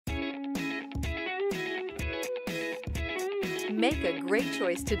Make a great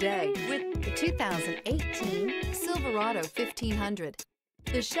choice today with the 2018 Silverado 1500.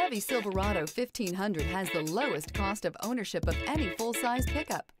 The Chevy Silverado 1500 has the lowest cost of ownership of any full-size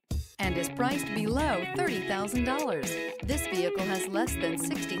pickup and is priced below $30,000. This vehicle has less than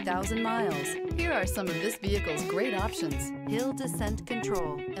 60,000 miles. Here are some of this vehicle's great options: hill descent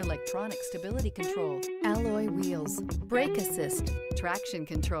control, electronic stability control, alloy wheels, brake assist, traction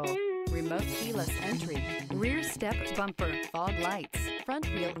control, remote keyless entry, rear step bumper, fog lights, front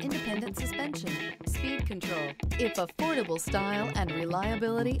wheel independent suspension, speed control. If affordable style and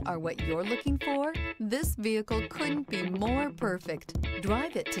reliability are what you're looking for, this vehicle couldn't be more perfect.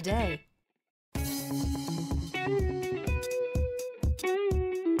 Drive it today.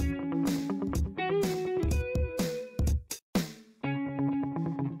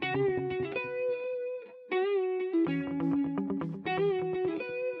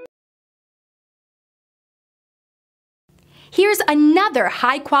 Here's another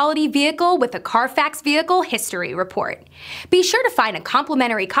high-quality vehicle with a Carfax Vehicle History Report. Be sure to find a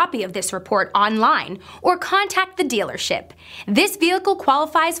complimentary copy of this report online or contact the dealership. This vehicle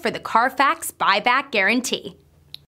qualifies for the Carfax Buyback Guarantee.